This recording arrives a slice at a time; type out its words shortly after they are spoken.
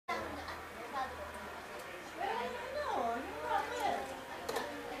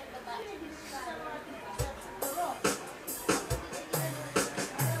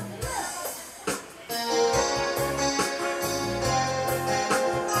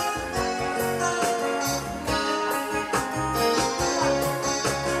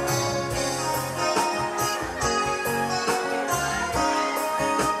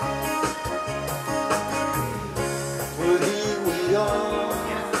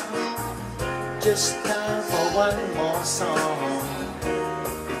Just time for one more song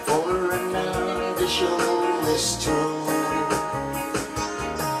before another show is through.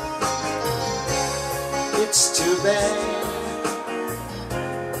 It's too bad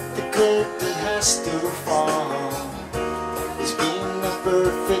the curtain has to fall. It's been a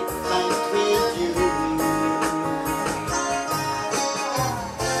perfect night with you.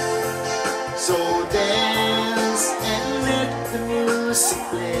 So dance and let the music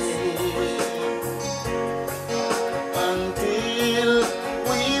play until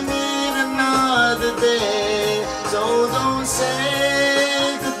we meet another day. So don't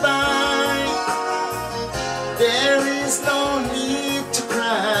say goodbye, there is no need to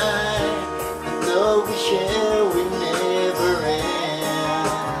cry. The love we share will never end,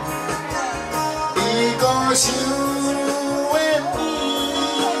 because you and me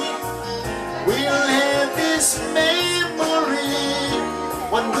will have this memory,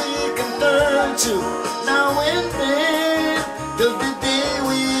 one we can turn to now and then, till the day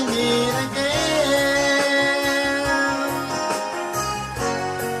we meet again.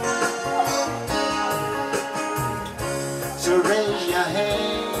 So raise your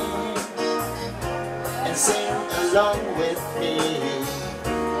hand and sing along with me.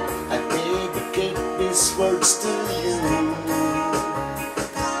 I dedicate these words to you.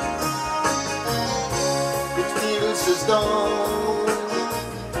 It feels as though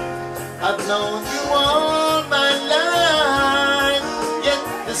I've known you all my life, yet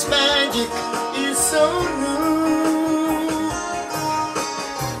this magic is so new.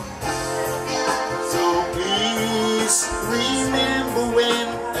 So please remember when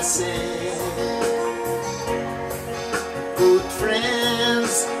I said good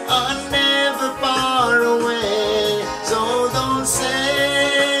friends are never far away. So don't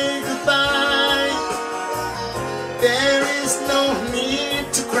say goodbye, there is no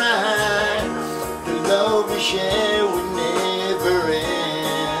need to cry. The love we share will never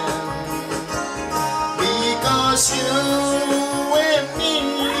end, because you and me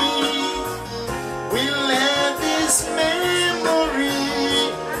will have this memory,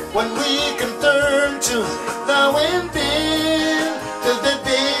 one we can turn to now and then, till the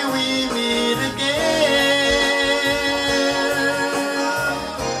day we meet again.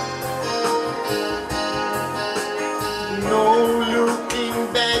 No looking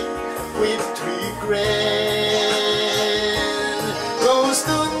back with regret, 'cause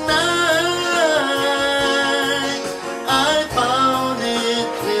tonight I found it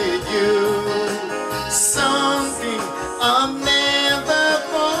with you, something I'll never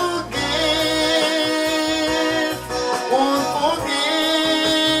forget, won't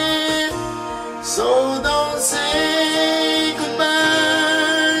forget. So don't say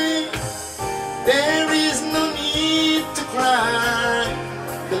goodbye, there is no need to cry.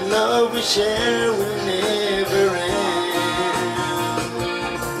 The love we share will never end,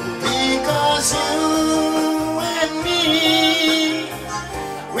 because you and me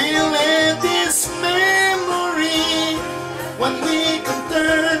will have this memory, one we can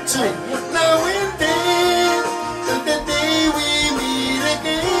turn to now and then, till the day we meet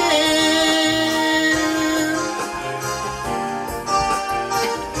again.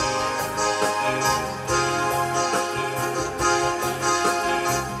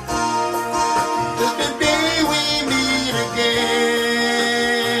 Till the day we meet again.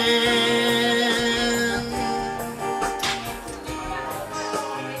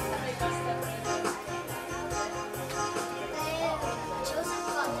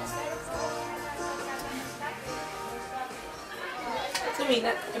 Sabihin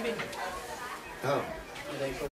na, sabihin. Oh.